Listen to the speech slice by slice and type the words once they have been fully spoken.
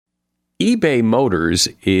eBay Motors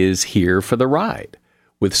is here for the ride.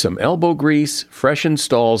 With some elbow grease, fresh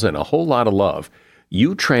installs, and a whole lot of love,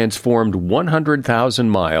 you transformed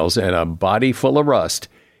 100,000 miles and a body full of rust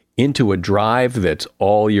into a drive that's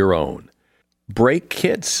all your own. Brake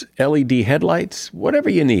kits, LED headlights, whatever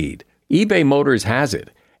you need, eBay Motors has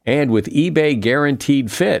it. And with eBay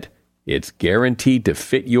Guaranteed Fit, it's guaranteed to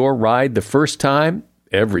fit your ride the first time,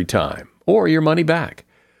 every time, or your money back.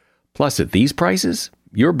 Plus, at these prices,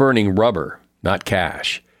 you're burning rubber, not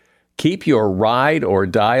cash. Keep your ride or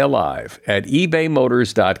die alive at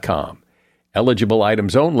ebaymotors.com. Eligible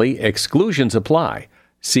items only, exclusions apply.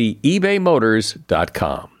 See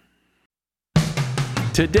ebaymotors.com.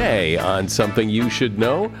 Today on Something You Should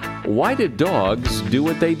Know, why do dogs do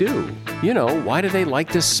what they do? You know, why do they like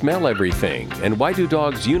to smell everything? And why do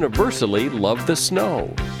dogs universally love the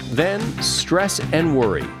snow? Then, stress and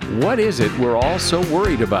worry. What is it we're all so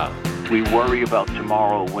worried about? We worry about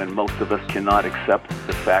tomorrow when most of us cannot accept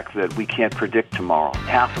the fact that we can't predict tomorrow.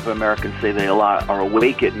 Half of Americans say they are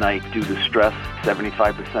awake at night due to stress.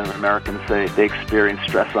 75% of Americans say they experience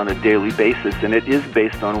stress on a daily basis, and it is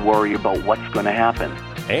based on worry about what's going to happen.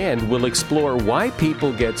 And we'll explore why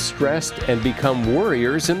people get stressed and become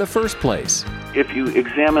worriers in the first place. If you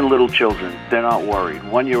examine little children, they're not worried.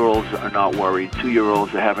 1-year-olds are not worried.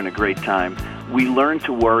 2-year-olds are having a great time. We learn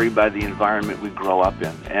to worry by the environment we grow up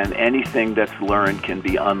in, and anything that's learned can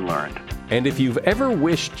be unlearned. And if you've ever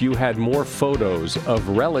wished you had more photos of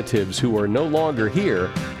relatives who are no longer here,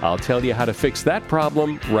 I'll tell you how to fix that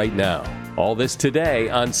problem right now. All this today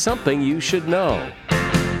on Something You Should Know.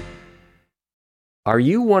 Are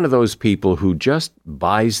you one of those people who just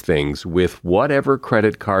buys things with whatever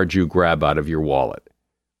credit card you grab out of your wallet?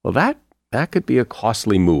 Well, that could be a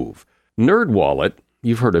costly move. NerdWallet,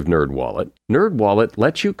 you've heard of NerdWallet. NerdWallet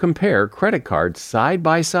lets you compare credit cards side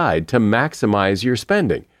by side to maximize your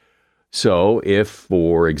spending. So if,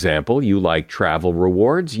 for example, you like travel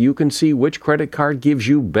rewards, you can see which credit card gives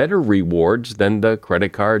you better rewards than the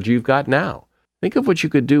credit card you've got now. Think of what you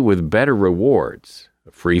could do with better rewards.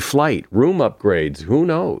 A free flight, room upgrades, who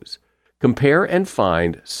knows? Compare and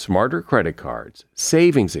find smarter credit cards,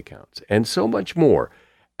 savings accounts, and so much more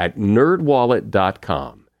at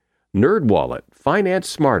nerdwallet.com. NerdWallet, finance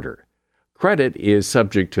smarter. Credit is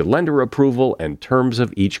subject to lender approval and terms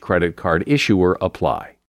of each credit card issuer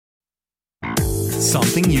apply.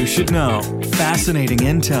 Something you should know. Fascinating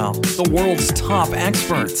intel, the world's top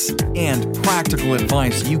experts, and practical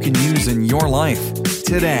advice you can use in your life.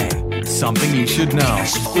 Today, Something You Should Know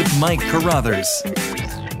with Mike Carruthers.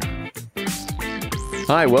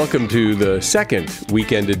 Hi, welcome to the second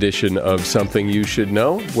weekend edition of Something You Should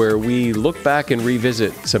Know, where we look back and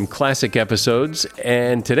revisit some classic episodes.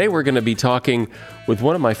 And today we're going to be talking with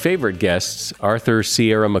one of my favorite guests, Arthur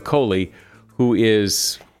Sierra McCauley, who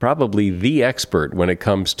is probably the expert when it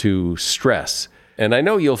comes to stress. And I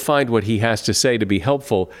know you'll find what he has to say to be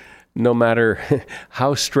helpful, no matter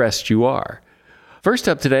how stressed you are. First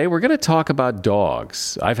up today, we're going to talk about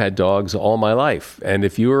dogs. I've had dogs all my life. And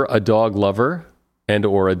if you're a dog lover and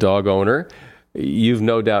or a dog owner, you've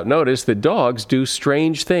no doubt noticed that dogs do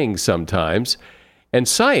strange things sometimes. And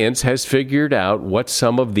science has figured out what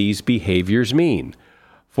some of these behaviors mean.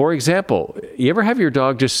 For example, you ever have your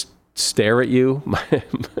dog just stare at you?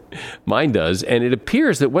 Mine does. And it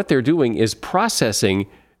appears that what they're doing is processing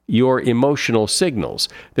your emotional signals.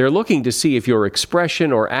 They're looking to see if your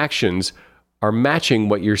expression or actions are matching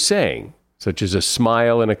what you're saying, such as a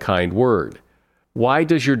smile and a kind word. Why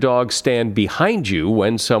does your dog stand behind you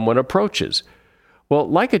when someone approaches? Well,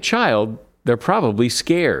 like a child, they're probably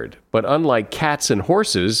scared. But unlike cats and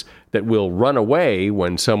horses that will run away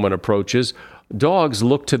when someone approaches, dogs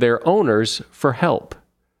look to their owners for help.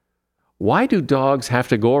 Why do dogs have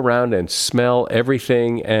to go around and smell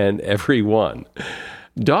everything and everyone?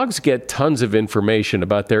 Dogs get tons of information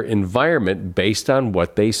about their environment based on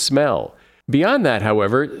what they smell. Beyond that,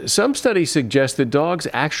 however, some studies suggest that dogs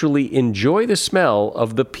actually enjoy the smell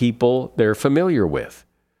of the people they're familiar with.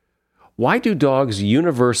 Why do dogs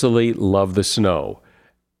universally love the snow?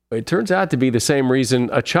 It turns out to be the same reason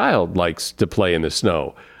a child likes to play in the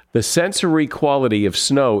snow. The sensory quality of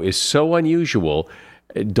snow is so unusual,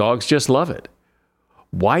 dogs just love it.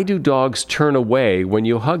 Why do dogs turn away when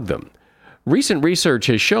you hug them? Recent research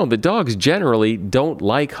has shown that dogs generally don't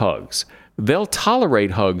like hugs. They'll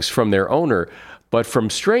tolerate hugs from their owner, but from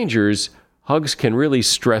strangers, hugs can really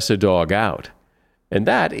stress a dog out. And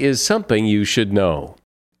that is something you should know.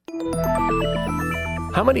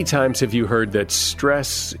 How many times have you heard that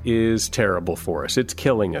stress is terrible for us? It's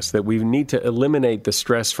killing us, that we need to eliminate the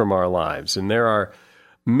stress from our lives. And there are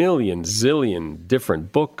zillion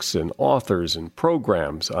different books and authors and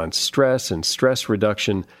programs on stress and stress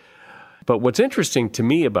reduction. But what's interesting to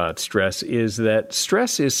me about stress is that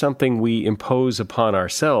stress is something we impose upon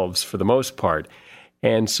ourselves for the most part.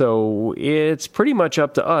 And so it's pretty much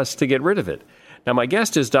up to us to get rid of it. Now, my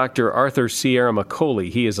guest is Dr. Arthur Sierra McCauley.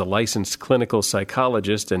 He is a licensed clinical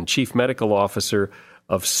psychologist and chief medical officer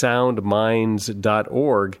of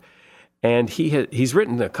soundminds.org. And he's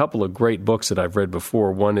written a couple of great books that I've read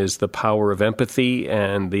before. One is The Power of Empathy,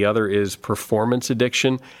 and the other is Performance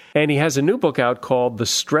Addiction. And he has a new book out called The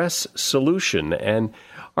Stress Solution. And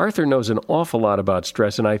Arthur knows an awful lot about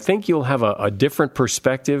stress, and I think you'll have a different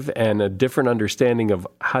perspective and a different understanding of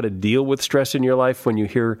how to deal with stress in your life when you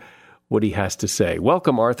hear what he has to say.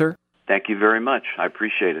 Welcome, Arthur. Thank you very much. I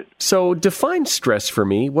appreciate it. So define stress for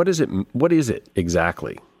me. What is it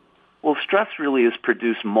exactly? Well, stress really is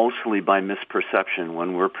produced mostly by misperception.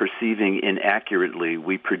 When we're perceiving inaccurately,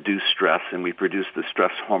 we produce stress, and we produce the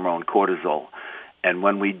stress hormone cortisol. And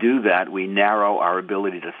when we do that, we narrow our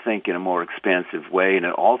ability to think in a more expansive way, and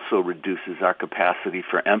it also reduces our capacity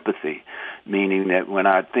for empathy, meaning that when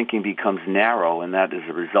our thinking becomes narrow, and that is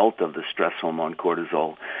a result of the stress hormone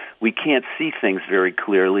cortisol, we can't see things very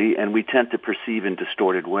clearly, and we tend to perceive in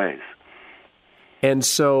distorted ways. And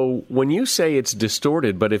so when you say it's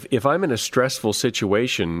distorted, but if I'm in a stressful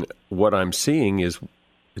situation, what I'm seeing it's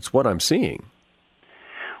what I'm seeing.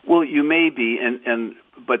 Well, you may be,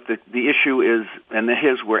 but the issue is, and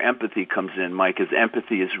here's where empathy comes in, Mike, is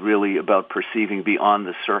empathy is really about perceiving beyond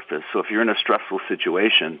the surface. So if you're in a stressful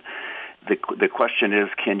situation, the question is,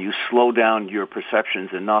 can you slow down your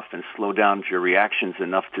perceptions enough and slow down your reactions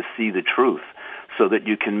enough to see the truth so that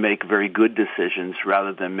you can make very good decisions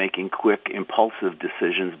rather than making quick, impulsive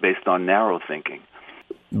decisions based on narrow thinking?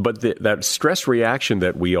 But that stress reaction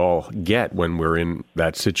that we all get when we're in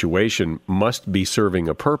that situation must be serving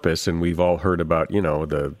a purpose. And we've all heard about,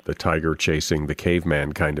 the tiger chasing the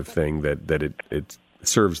caveman kind of thing, that it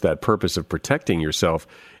serves that purpose of protecting yourself.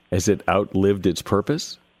 Has it outlived its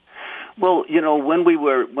purpose? Well, when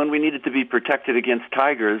we needed to be protected against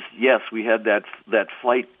tigers, yes, we had that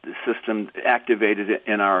flight system activated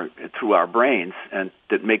through our brains, and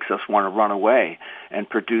that makes us want to run away and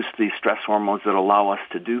produce these stress hormones that allow us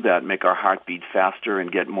to do that, make our heart beat faster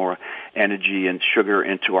and get more energy and sugar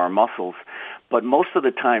into our muscles. But most of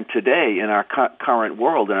the time today in our current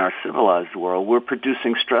world, in our civilized world, we're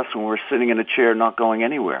producing stress when we're sitting in a chair not going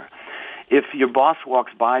anywhere. If your boss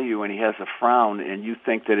walks by you and he has a frown and you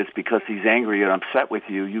think that it's because he's angry and upset with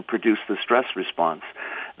you, you produce the stress response.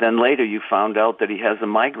 Then later you found out that he has a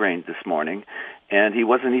migraine this morning and he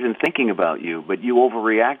wasn't even thinking about you, but you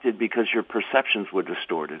overreacted because your perceptions were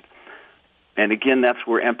distorted. And again, that's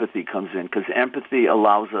where empathy comes in, because empathy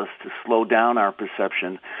allows us to slow down our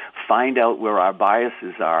perception, find out where our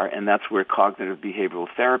biases are, and that's where cognitive behavioral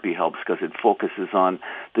therapy helps, because it focuses on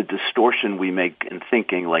the distortion we make in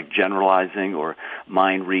thinking, like generalizing or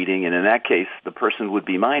mind reading. And in that case, the person would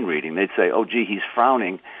be mind reading. They'd say, oh, gee, he's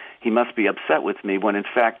frowning. He must be upset with me, when in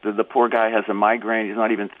fact the poor guy has a migraine. He's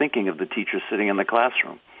not even thinking of the teacher sitting in the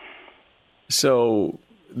classroom. So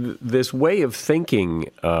this way of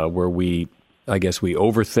thinking where we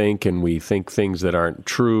overthink and we think things that aren't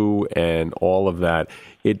true and all of that,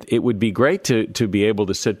 it would be great to be able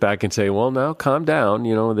to sit back and say, well, now calm down.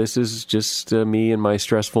 This is just me in my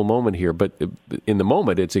stressful moment here. But in the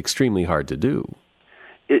moment, it's extremely hard to do.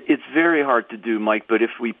 It's very hard to do, Mike, but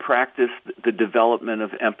if we practice the development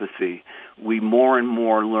of empathy, we more and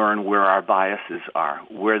more learn where our biases are,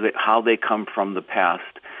 how they come from the past.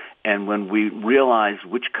 And when we realize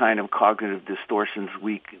which kind of cognitive distortions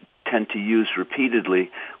we tend to use repeatedly,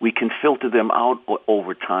 we can filter them out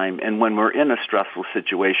over time. And when we're in a stressful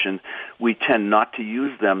situation, we tend not to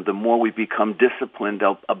use them. The more we become disciplined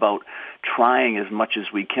about trying as much as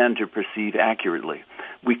we can to perceive accurately.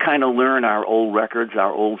 We kind of learn our old records,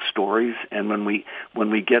 our old stories, and when we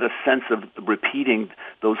get a sense of repeating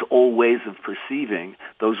those old ways of perceiving,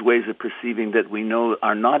 those ways of perceiving that we know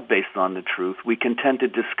are not based on the truth, we can tend to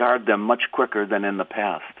discard them much quicker than in the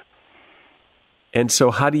past. And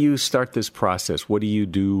so how do you start this process? What do you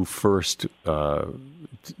do first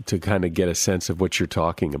to kind of get a sense of what you're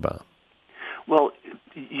talking about? Well,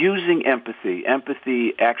 using empathy.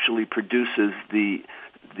 Empathy actually produces the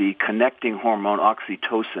connecting hormone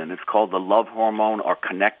oxytocin. It's called the love hormone or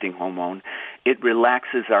connecting hormone. It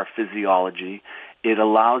relaxes our physiology. It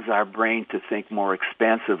allows our brain to think more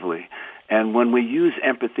expansively. And when we use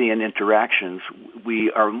empathy in interactions, we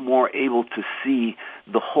are more able to see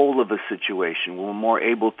the whole of a situation. We're more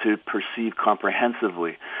able to perceive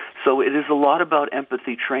comprehensively. So it is a lot about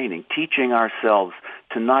empathy training, teaching ourselves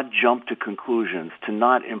to not jump to conclusions, to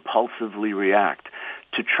not impulsively react,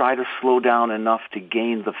 to try to slow down enough to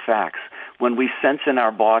gain the facts. When we sense in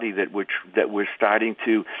our body that we're starting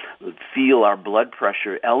to feel our blood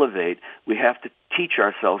pressure elevate, we have to teach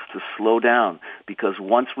ourselves to slow down, because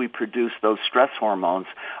once we produce those stress hormones,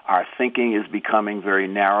 our thinking is becoming very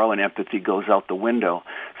narrow and empathy goes out the window.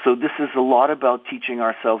 So this is a lot about teaching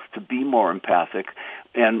ourselves to be more empathic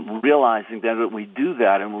and realizing that when we do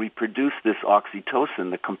that and we produce this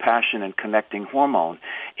oxytocin, the compassion and connecting hormone,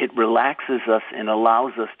 it relaxes us and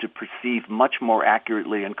allows us to perceive much more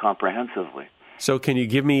accurately and comprehensively. So can you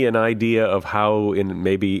give me an idea of how,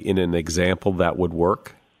 maybe in an example, that would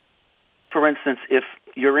work? For instance, if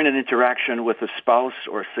you're in an interaction with a spouse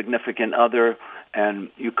or a significant other and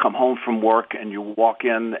you come home from work and you walk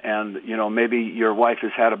in and, maybe your wife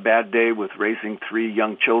has had a bad day with raising 3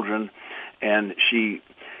 young children, and she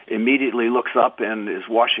immediately looks up and is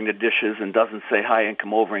washing the dishes and doesn't say hi and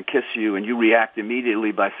come over and kiss you, and you react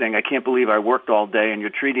immediately by saying, I can't believe I worked all day and you're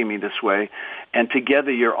treating me this way, and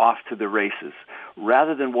together you're off to the races.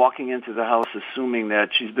 Rather than walking into the house assuming that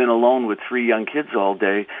she's been alone with 3 young kids all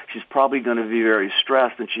day, she's probably going to be very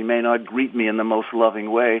stressed and she may not greet me in the most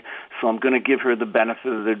loving way, so I'm going to give her the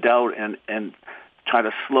benefit of the doubt and try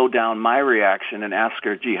to slow down my reaction and ask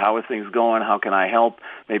her, gee, how are things going? How can I help?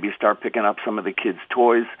 Maybe start picking up some of the kids'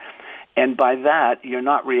 toys. And by that, you're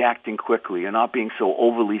not reacting quickly. You're not being so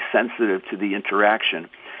overly sensitive to the interaction.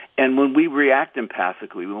 And when we react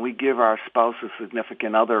empathically, when we give our spouse, a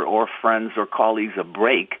significant other, or friends or colleagues a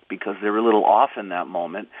break because they're a little off in that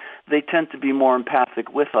moment, they tend to be more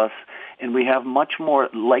empathic with us, and we have much more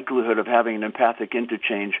likelihood of having an empathic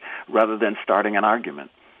interchange rather than starting an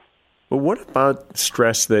argument. But what about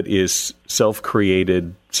stress that is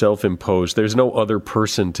self-created, self-imposed? There's no other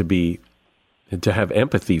person to have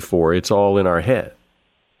empathy for. It's all in our head.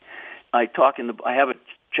 I have a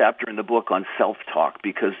chapter in the book on self-talk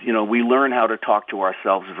because, we learn how to talk to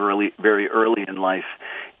ourselves very early in life.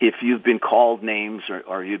 If you've been called names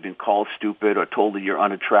or you've been called stupid or told that you're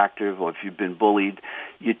unattractive, or if you've been bullied,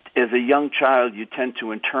 as a young child, you tend to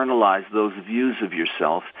internalize those views of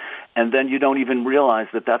yourself, and then you don't even realize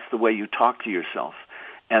that that's the way you talk to yourself.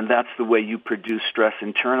 And that's the way you produce stress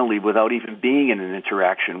internally without even being in an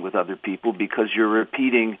interaction with other people, because you're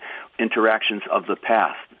repeating interactions of the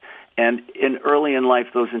past. And early in life,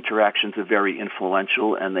 those interactions are very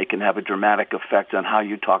influential, and they can have a dramatic effect on how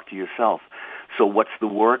you talk to yourself. So what's the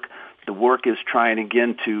work? The work is trying,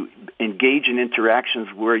 again, to engage in interactions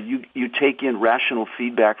where you take in rational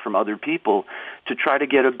feedback from other people to try to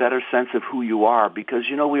get a better sense of who you are, because,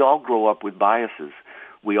 we all grow up with biases.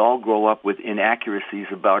 We all grow up with inaccuracies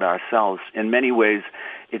about ourselves. In many ways,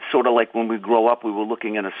 it's sort of like when we grow up, we were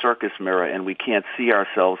looking in a circus mirror and we can't see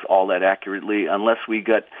ourselves all that accurately unless we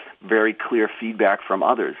get very clear feedback from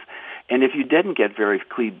others. And if you didn't get very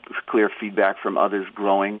clear feedback from others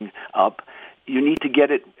growing up, you need to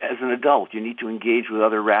get it as an adult. You need to engage with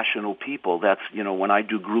other rational people. That's, when I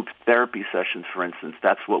do group therapy sessions, for instance,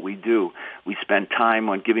 that's what we do. We spend time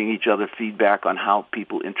on giving each other feedback on how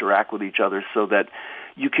people interact with each other so that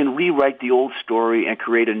you can rewrite the old story and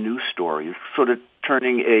create a new story. It's sort of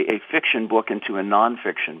turning a fiction book into a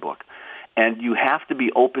nonfiction book. And you have to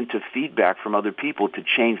be open to feedback from other people to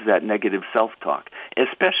change that negative self-talk,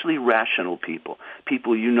 especially rational people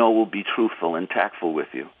will be truthful and tactful with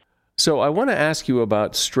you. So I want to ask you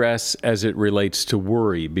about stress as it relates to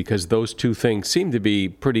worry, because those two things seem to be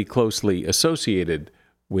pretty closely associated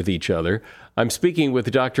with each other. I'm speaking with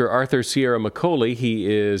Dr. Arthur Sierra McCauley.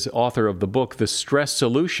 He is author of the book, The Stress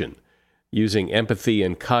Solution, Using Empathy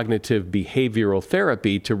and Cognitive Behavioral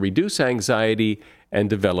Therapy to Reduce Anxiety and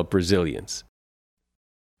Develop Resilience.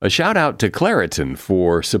 A shout out to Claritin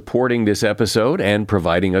for supporting this episode and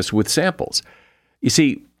providing us with samples. You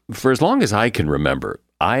see, for as long as I can remember,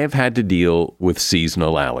 I have had to deal with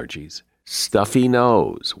seasonal allergies. Stuffy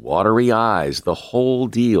nose, watery eyes, the whole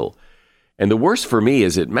deal. And the worst for me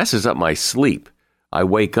is it messes up my sleep. I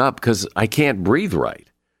wake up because I can't breathe right.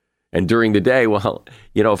 And during the day,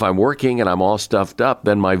 if I'm working and I'm all stuffed up,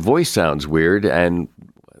 then my voice sounds weird, and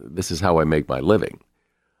this is how I make my living.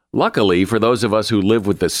 Luckily, for those of us who live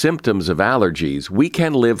with the symptoms of allergies, we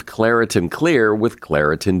can live Claritin Clear with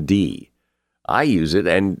Claritin D. I use it,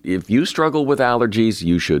 and if you struggle with allergies,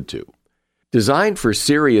 you should too. Designed for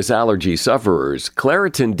serious allergy sufferers,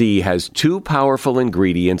 Claritin D has 2 powerful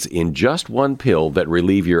ingredients in just one pill that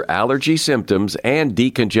relieve your allergy symptoms and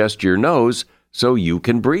decongest your nose so you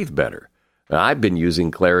can breathe better. I've been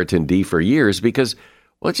using Claritin D for years because,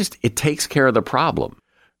 well, it takes care of the problem.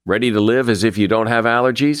 Ready to live as if you don't have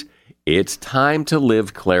allergies? It's time to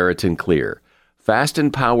live Claritin Clear. Fast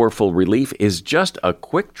and powerful relief is just a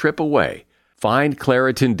quick trip away. Find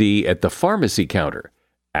Claritin D at the pharmacy counter.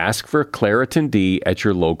 Ask for Claritin D at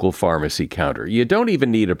your local pharmacy counter. You don't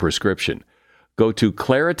even need a prescription. Go to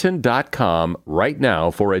Claritin.com right now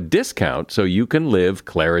for a discount so you can live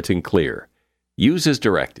Claritin Clear. Use as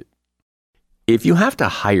directed. If you have to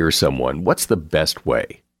hire someone, what's the best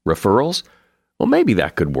way? Referrals? Well, maybe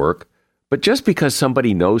that could work. But just because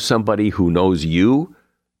somebody knows somebody who knows you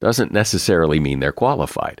doesn't necessarily mean they're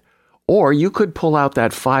qualified. Or you could pull out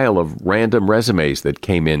that file of random resumes that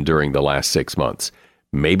came in during the last 6 months.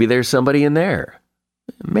 Maybe there's somebody in there.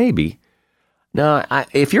 Maybe. Now,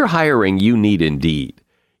 if you're hiring, you need Indeed.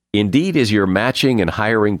 Indeed is your matching and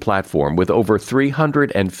hiring platform with over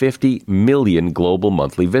 350 million global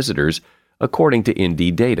monthly visitors, according to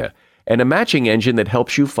Indeed data, and a matching engine that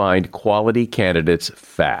helps you find quality candidates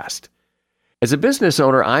fast. As a business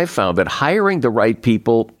owner, I've found that hiring the right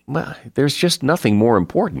people, well, there's just nothing more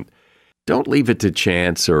important. Don't leave it to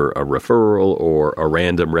chance or a referral or a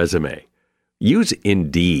random resume. Use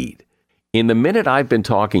Indeed. In the minute I've been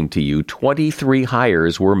talking to you, 23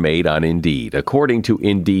 hires were made on Indeed, according to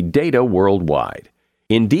Indeed data worldwide.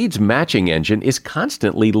 Indeed's matching engine is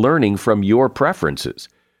constantly learning from your preferences.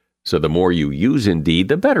 So the more you use Indeed,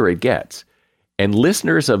 the better it gets. And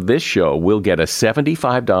listeners of this show will get a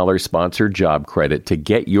 $75 sponsored job credit to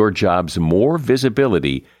get your jobs more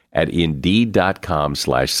visibility at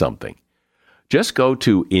Indeed.com/something. Just go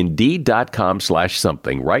to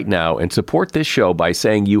Indeed.com/something right now and support this show by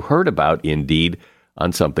saying you heard about Indeed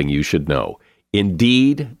on Something You Should Know.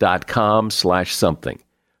 Indeed.com/something.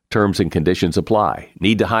 Terms and conditions apply.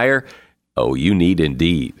 Need to hire? Oh, you need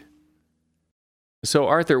Indeed. So,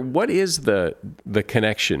 Arthur, what is the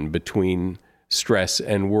connection between stress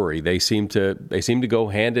and worry? They seem to go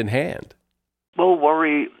hand in hand. Well,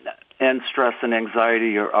 worry and stress and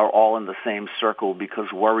anxiety are all in the same circle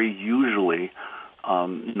because worry usually,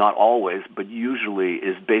 not always, but usually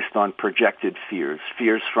is based on projected fears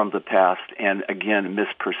from the past and, again,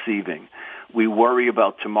 misperceiving. We worry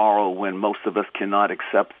about tomorrow when most of us cannot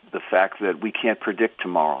accept the fact that we can't predict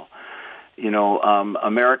tomorrow. You know,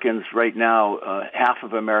 Americans right now, half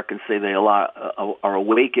of Americans say they are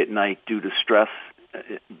awake at night due to stress,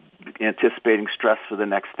 anticipating stress for the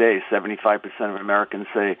next day. 75% of Americans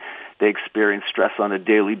say they experience stress on a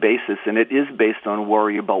daily basis, and it is based on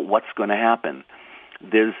worry about what's going to happen.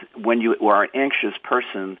 When you are an anxious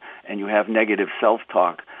person and you have negative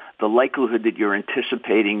self-talk, the likelihood that you're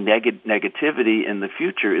anticipating negativity in the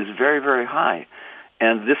future is very, very high.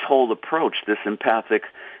 And this whole approach, this empathic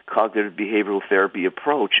cognitive behavioral therapy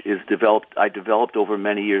approach, I developed over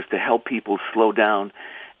many years to help people slow down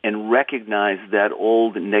and recognize that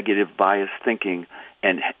old negative bias thinking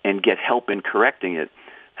and get help in correcting it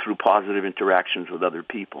through positive interactions with other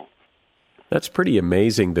people. That's pretty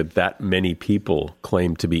amazing that many people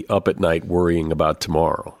claim to be up at night worrying about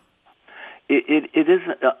tomorrow. It is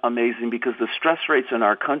amazing because the stress rates in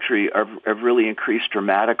our country have really increased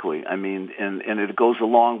dramatically. I mean, and it goes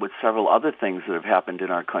along with several other things that have happened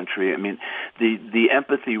in our country. I mean, the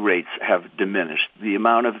empathy rates have diminished. The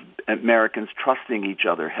amount of Americans trusting each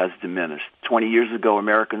other has diminished. 20 years ago,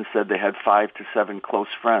 Americans said they had 5 to 7 close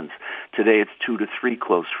friends. Today, it's 2 to 3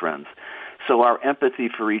 close friends. So our empathy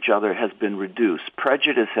for each other has been reduced.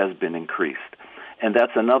 Prejudice has been increased. And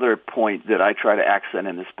that's another point that I try to accent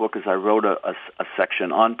in this book, as I wrote a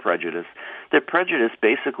section on prejudice, that prejudice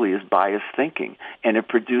basically is biased thinking, and it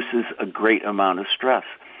produces a great amount of stress.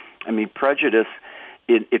 I mean, prejudice,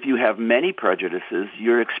 if you have many prejudices,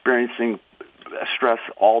 you're experiencing stress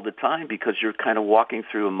all the time because you're kind of walking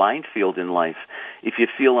through a minefield in life. If you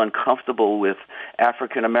feel uncomfortable with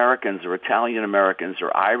African Americans or Italian Americans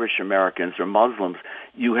or Irish Americans or Muslims,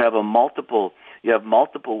 you have multiple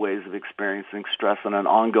ways of experiencing stress on an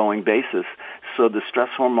ongoing basis. So the stress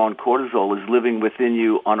hormone cortisol is living within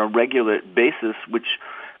you on a regular basis, which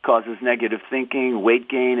causes negative thinking, weight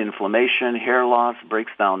gain, inflammation, hair loss,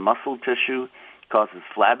 breaks down muscle tissue, causes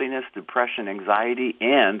flabbiness, depression, anxiety,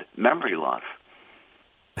 and memory loss.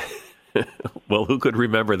 Well, who could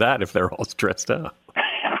remember that if they're all stressed out?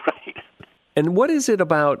 Right. And what is it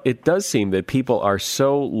about, it does seem that people are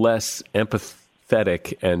so less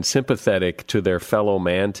empathetic and sympathetic to their fellow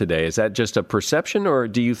man today. Is that just a perception, or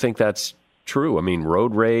do you think that's true? I mean,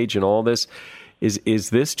 road rage and all this, is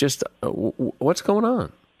this just, what's going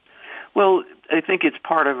on? Well, I think it's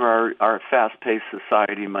part of our fast-paced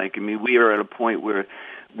society, Mike. I mean, we are at a point where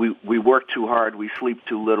we work too hard, we sleep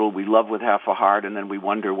too little, we love with half a heart, and then we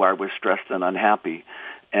wonder why we're stressed and unhappy.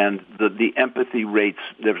 And the empathy rates,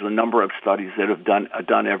 there's a number of studies that have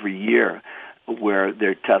done every year where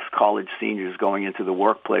they test college seniors going into the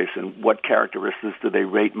workplace and what characteristics do they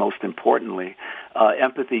rate most importantly.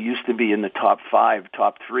 Empathy used to be in the top 5,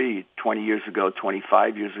 top 3 20 years ago,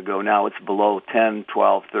 25 years ago. Now it's below 10,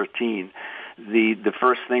 12, 13. The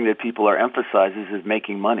first thing that people are emphasizing is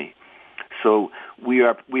making money. So we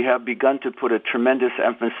have begun to put a tremendous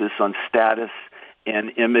emphasis on status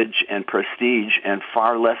and image and prestige and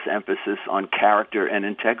far less emphasis on character and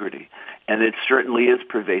integrity. And it certainly is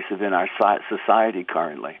pervasive in our society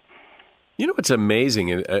currently. You know, it's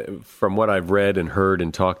amazing from what I've read and heard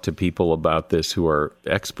and talked to people about this who are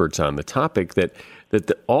experts on the topic that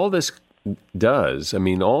all this does, I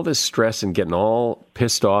mean, all this stress and getting all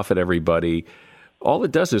pissed off at everybody, all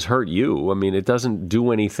it does is hurt you. I mean, it doesn't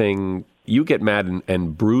do anything. You get mad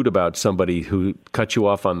and brood about somebody who cut you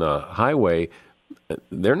off on the highway.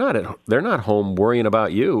 They're not home worrying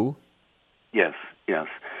about you. Yes.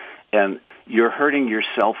 And you're hurting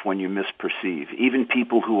yourself when you misperceive. Even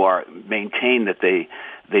people who maintain that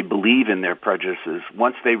they believe in their prejudices,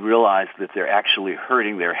 once they realize that they're actually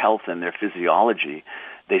hurting their health and their physiology,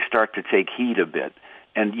 they start to take heed a bit.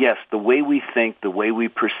 And yes, the way we think, the way we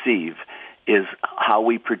perceive is how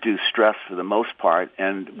we produce stress for the most part,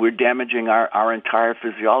 and we're damaging our entire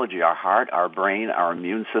physiology, our heart, our brain, our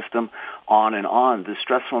immune system, on and on. The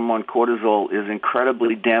stress hormone cortisol is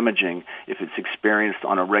incredibly damaging if it's experienced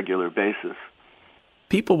on a regular basis.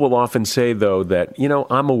 People will often say, though, that,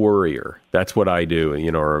 I'm a worrier. That's what I do,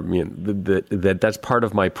 or that's part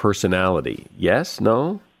of my personality. Yes?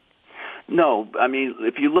 No? No, I mean,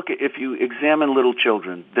 if you examine little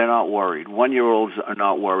children, they're not worried. 1-year-olds are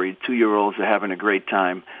not worried. 2-year-olds are having a great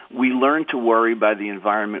time. We learn to worry by the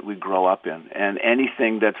environment we grow up in, and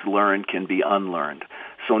anything that's learned can be unlearned.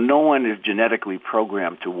 So no one is genetically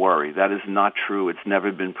programmed to worry. That is not true. It's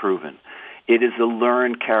never been proven. It is a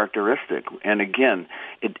learned characteristic. And again,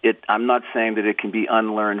 I'm not saying that it can be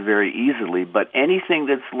unlearned very easily, but anything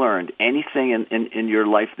that's learned, anything in your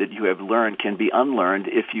life that you have learned can be unlearned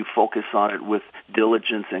if you focus on it with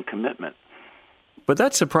diligence and commitment. But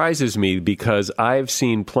that surprises me because I've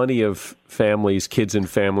seen plenty of families, kids in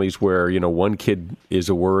families where, one kid is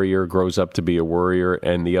a worrier, grows up to be a worrier,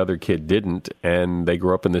 and the other kid didn't, and they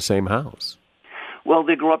grew up in the same house. Well,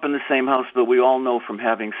 they grew up in the same house, but we all know from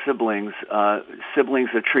having siblings, siblings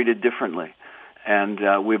are treated differently. And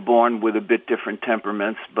we're born with a bit different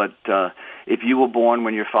temperaments, but if you were born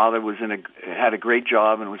when your father had a great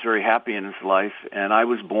job and was very happy in his life, and I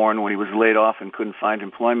was born when he was laid off and couldn't find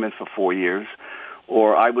employment for 4 years,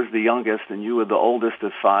 or I was the youngest and you were the oldest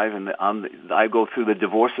of 5, and I go through the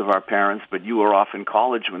divorce of our parents, but you were off in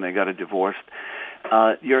college when they got a divorce,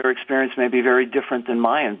 your experience may be very different than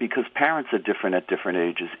mine because parents are different at different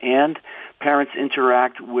ages, and parents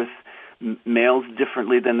interact with males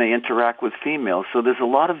differently than they interact with females. So there's a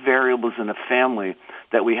lot of variables in a family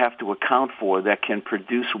that we have to account for that can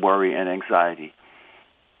produce worry and anxiety.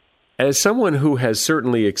 As someone who has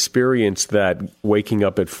certainly experienced that, waking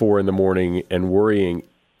up at 4 a.m. and worrying,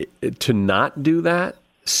 to not do that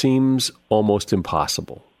seems almost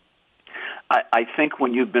impossible. I think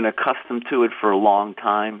when you've been accustomed to it for a long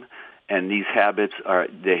time, and these habits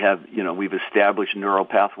we've established neural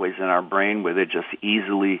pathways in our brain where they're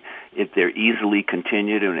easily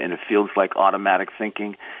continued, and it feels like automatic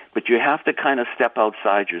thinking. But you have to kind of step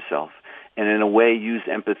outside yourself and in a way use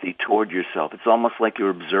empathy toward yourself. It's almost like you're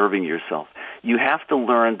observing yourself. You have to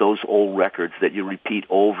learn those old records that you repeat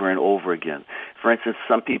over and over again. For instance,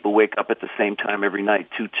 some people wake up at the same time every night,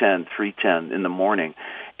 2:10, 3:10 in the morning,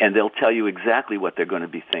 and they'll tell you exactly what they're going to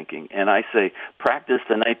be thinking. And I say, practice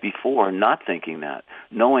the night before not thinking that,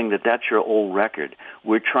 knowing that that's your old record.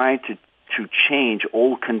 We're trying to change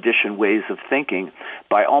old conditioned ways of thinking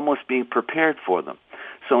by almost being prepared for them.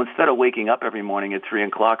 So instead of waking up every morning at 3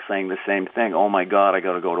 o'clock saying the same thing, oh my God, I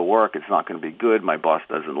got to go to work, it's not going to be good, my boss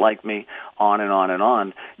doesn't like me, on and on and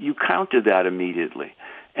on, you counter that immediately.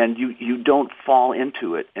 And you don't fall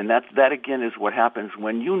into it. And that again is what happens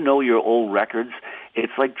when you know your old records.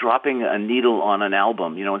 It's like dropping a needle on an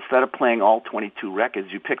album. Instead of playing all 22 records,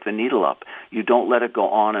 you pick the needle up. You don't let it go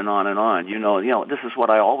on and on and on. This is what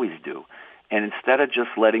I always do. And instead of just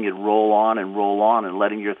letting it roll on and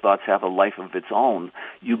letting your thoughts have a life of its own,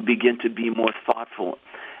 you begin to be more thoughtful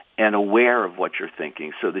and aware of what you're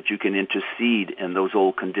thinking so that you can intercede in those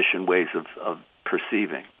old conditioned ways of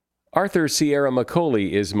perceiving. Arthur Sierra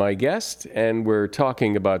Macaulay is my guest, and we're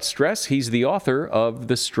talking about stress. He's the author of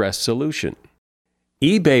The Stress Solution.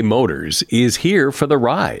 eBay Motors is here for the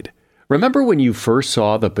ride. Remember when you first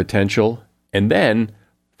saw the potential? And then,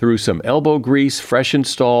 through some elbow grease, fresh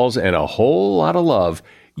installs, and a whole lot of love,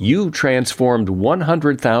 you transformed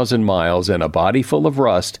 100,000 miles and a body full of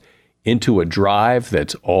rust into a drive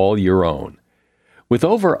that's all your own. With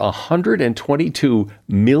over 122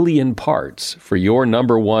 million parts for your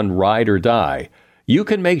number one ride or die, you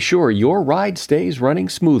can make sure your ride stays running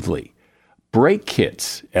smoothly. Brake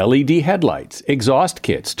kits, LED headlights, exhaust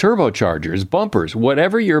kits, turbochargers, bumpers,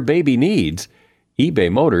 whatever your baby needs,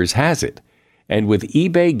 eBay Motors has it. And with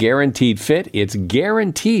eBay Guaranteed Fit, it's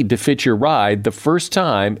guaranteed to fit your ride the first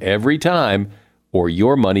time, every time, or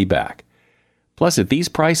your money back. Plus, at these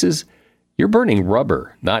prices, you're burning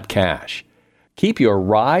rubber, not cash. Keep your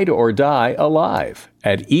ride or die alive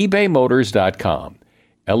at ebaymotors.com.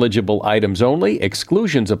 Eligible items only.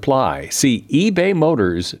 Exclusions apply. See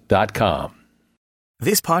ebaymotors.com.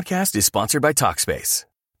 This podcast is sponsored by Talkspace.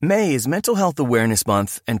 May is Mental Health Awareness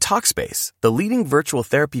Month, and Talkspace, the leading virtual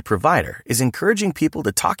therapy provider, is encouraging people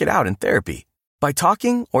to talk it out in therapy. By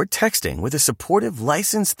talking or texting with a supportive,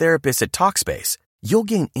 licensed therapist at Talkspace, you'll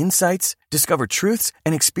gain insights, discover truths,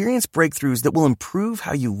 and experience breakthroughs that will improve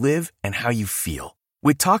how you live and how you feel.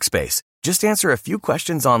 With Talkspace, just answer a few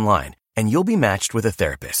questions online, and you'll be matched with a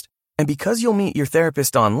therapist. And because you'll meet your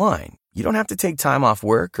therapist online, you don't have to take time off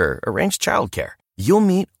work or arrange childcare. You'll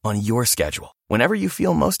meet on your schedule, whenever you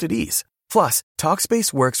feel most at ease. Plus,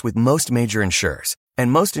 Talkspace works with most major insurers,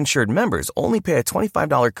 and most insured members only pay a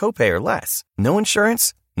 $25 copay or less. No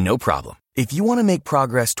insurance? No problem. If you want to make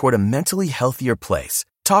progress toward a mentally healthier place,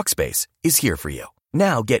 Talkspace is here for you.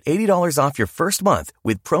 Now get $80 off your first month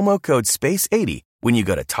with promo code SPACE80 when you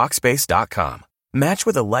go to Talkspace.com. Match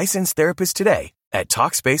with a licensed therapist today at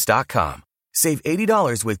Talkspace.com. Save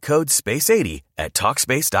 $80 with code SPACE80 at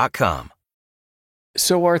Talkspace.com.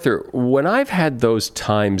 So, Arthur, when I've had those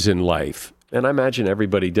times in life, and I imagine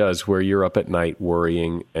everybody does, where you're up at night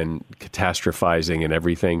worrying and catastrophizing and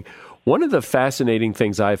everything, one of the fascinating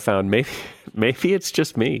things I've found, maybe it's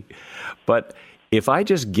just me, but if I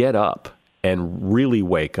just get up and really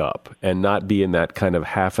wake up and not be in that kind of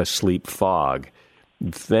half-asleep fog,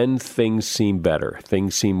 then things seem better.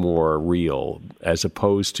 Things seem more real, as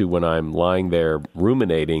opposed to when I'm lying there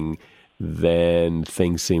ruminating, then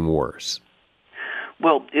things seem worse.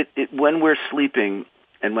 Well, when we're sleeping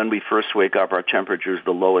and when we first wake up, our temperature is the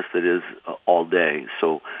lowest it is all day.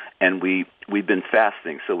 So, and we've been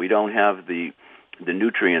fasting, so we don't have the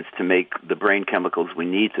nutrients to make the brain chemicals we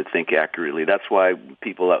need to think accurately. That's why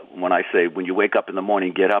people, when I say when you wake up in the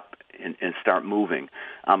morning, get up and start moving.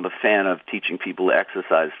 I'm a fan of teaching people to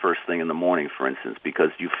exercise first thing in the morning, for instance, because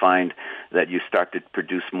you find that you start to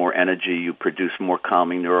produce more energy, you produce more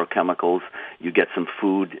calming neurochemicals, you get some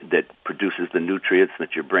food that produces the nutrients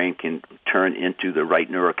that your brain can turn into the right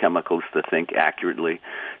neurochemicals to think accurately.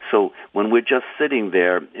 So when we're just sitting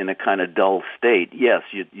there in a kind of dull state, yes,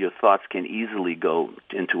 your thoughts can easily go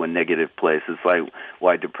into a negative place. It's like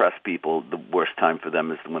why depressed people, the worst time for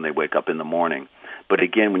them is when they wake up in the morning. But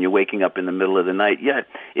again, when you're waking up in the middle of the night, yeah,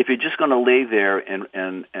 if you're just going to lay there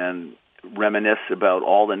and reminisce about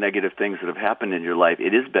all the negative things that have happened in your life,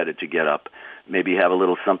 it is better to get up, maybe have a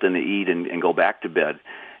little something to eat and go back to bed.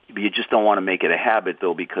 You just don't want to make it a habit,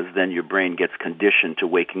 though, because then your brain gets conditioned to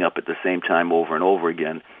waking up at the same time over and over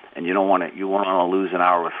again, and you want to lose an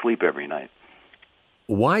hour of sleep every night.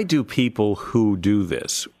 Why do people who do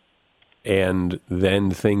this, and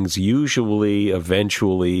then things usually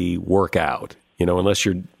eventually work out, unless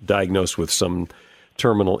you're diagnosed with some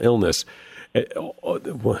terminal illness?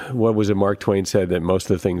 What was it Mark Twain said, that most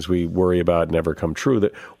of the things we worry about never come true?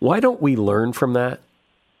 Why don't we learn from that?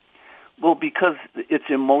 Well, because it's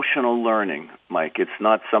emotional learning, Mike. It's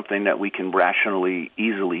not something that we can rationally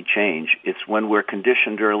easily change. It's when we're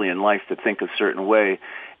conditioned early in life to think a certain way.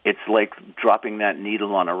 It's like dropping that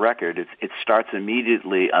needle on a record. It starts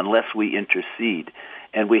immediately unless we intercede.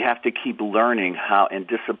 And we have to keep learning how and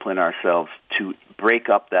discipline ourselves to break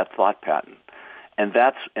up that thought pattern. And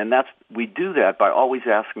that's we do that by always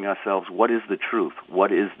asking ourselves, what is the truth?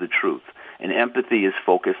 What is the truth? And empathy is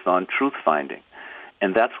focused on truth finding.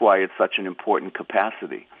 And that's why it's such an important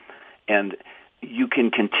capacity. And you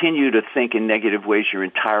can continue to think in negative ways your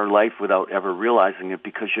entire life without ever realizing it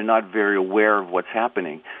because you're not very aware of what's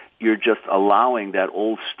happening. You're just allowing that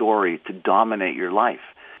old story to dominate your life.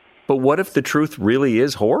 But what if the truth really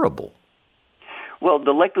is horrible? Well,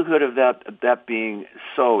 the likelihood of that being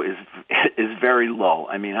so is very low.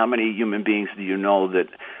 I mean, how many human beings do you know that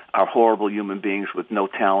are horrible human beings with no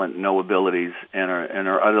talent, no abilities, and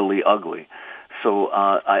are utterly ugly? So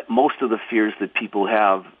most of the fears that people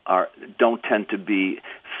have don't tend to be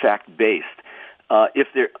fact-based.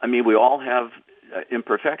 We all have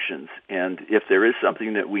imperfections. And if there is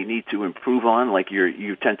something that we need to improve on, like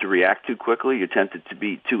you tend to react too quickly, you tend to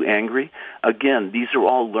be too angry, again, these are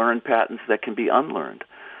all learned patterns that can be unlearned.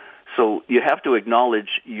 So you have to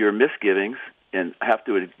acknowledge your misgivings and have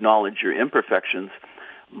to acknowledge your imperfections,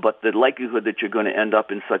 but the likelihood that you're going to end up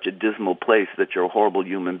in such a dismal place that you're a horrible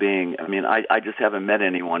human being, I mean, I just haven't met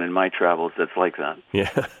anyone in my travels that's like that.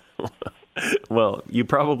 Yeah. Well, you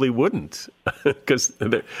probably wouldn't, because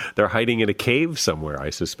they're hiding in a cave somewhere, I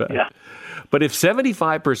suspect. Yeah. But if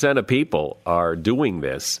 75% of people are doing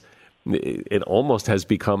this, it almost has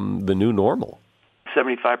become the new normal.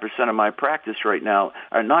 75% of my practice right now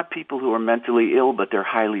are not people who are mentally ill, but they're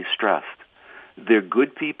highly stressed. They're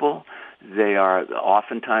good people. They are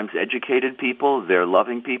oftentimes educated people. They're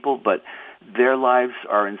loving people, but their lives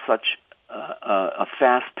are in such a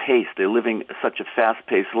fast pace. They're living such a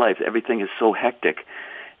fast-paced life. Everything is so hectic.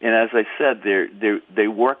 And as I said, they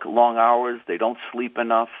work long hours. They don't sleep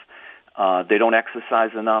enough. They don't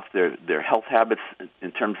exercise enough. Their health habits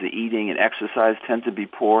in terms of eating and exercise tend to be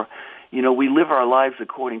poor. You know, we live our lives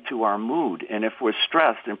according to our mood, and if we're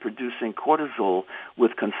stressed and producing cortisol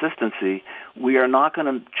with consistency, we are not going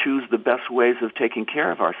to choose the best ways of taking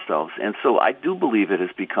care of ourselves. And so I do believe it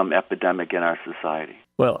has become epidemic in our society.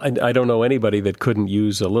 Well, I don't know anybody that couldn't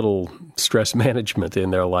use a little stress management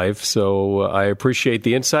in their life, so I appreciate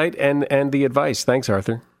the insight and the advice. Thanks,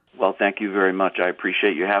 Arthur. Well, thank you very much. I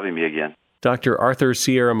appreciate you having me again. Dr. Arthur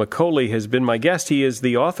Sierra McCauley has been my guest. He is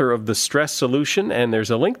the author of The Stress Solution, and there's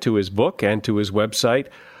a link to his book and to his website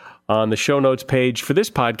on the show notes page for this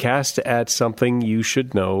podcast at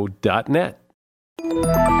somethingyoushouldknow.net.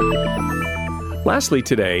 Lastly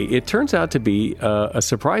today, it turns out to be a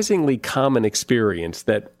surprisingly common experience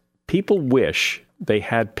that people wish they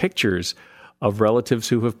had pictures of relatives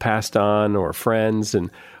who have passed on or friends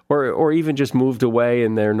or even just moved away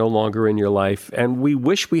and they're no longer in your life. And we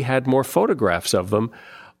wish we had more photographs of them,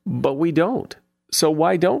 but we don't. So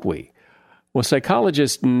why don't we? Well,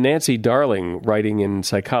 psychologist Nancy Darling, writing in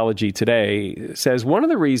Psychology Today, says one of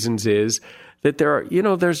the reasons is that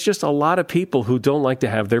there's just a lot of people who don't like to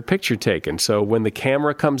have their picture taken. So when the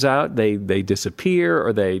camera comes out, they disappear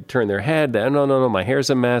or they turn their head. No, my hair's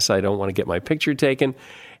a mess. I don't want to get my picture taken.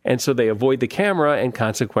 And so they avoid the camera, and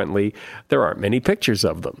consequently, there aren't many pictures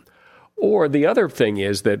of them. Or the other thing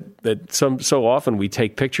is that so often we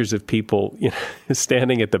take pictures of people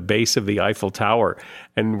standing at the base of the Eiffel Tower,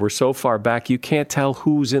 and we're so far back you can't tell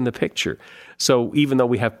who's in the picture. So even though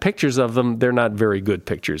we have pictures of them, they're not very good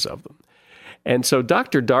pictures of them. And so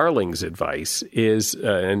Dr. Darling's advice is,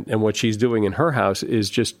 and what she's doing in her house, is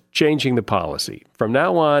just changing the policy. From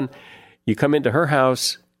now on, you come into her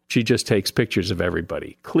house, she just takes pictures of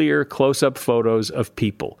everybody, clear, close-up photos of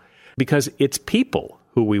people, because it's people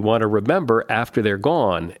who we want to remember after they're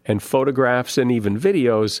gone, and photographs and even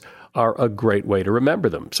videos are a great way to remember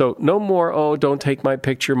them. So no more, don't take my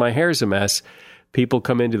picture, my hair's a mess. People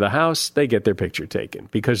come into the house, they get their picture taken,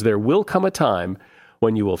 because there will come a time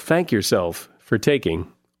when you will thank yourself for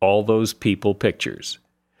taking all those people pictures.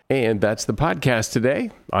 And that's the podcast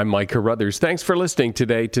today. I'm Mike Carruthers. Thanks for listening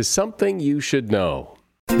today to Something You Should Know.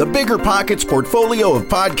 The Bigger Pockets portfolio of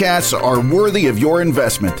podcasts are worthy of your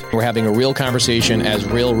investment. We're having a real conversation as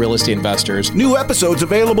real estate investors. New episodes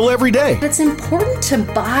available every day. It's important to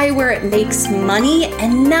buy where it makes money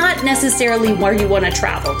and not necessarily where you want to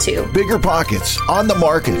travel to. Bigger Pockets, On the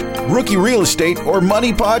Market, Rookie Real Estate, or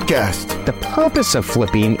Money Podcast. The purpose of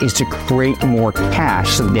flipping is to create more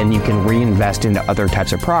cash so then you can reinvest into other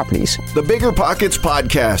types of properties. The Bigger Pockets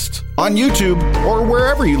Podcast, on YouTube or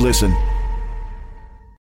wherever you listen.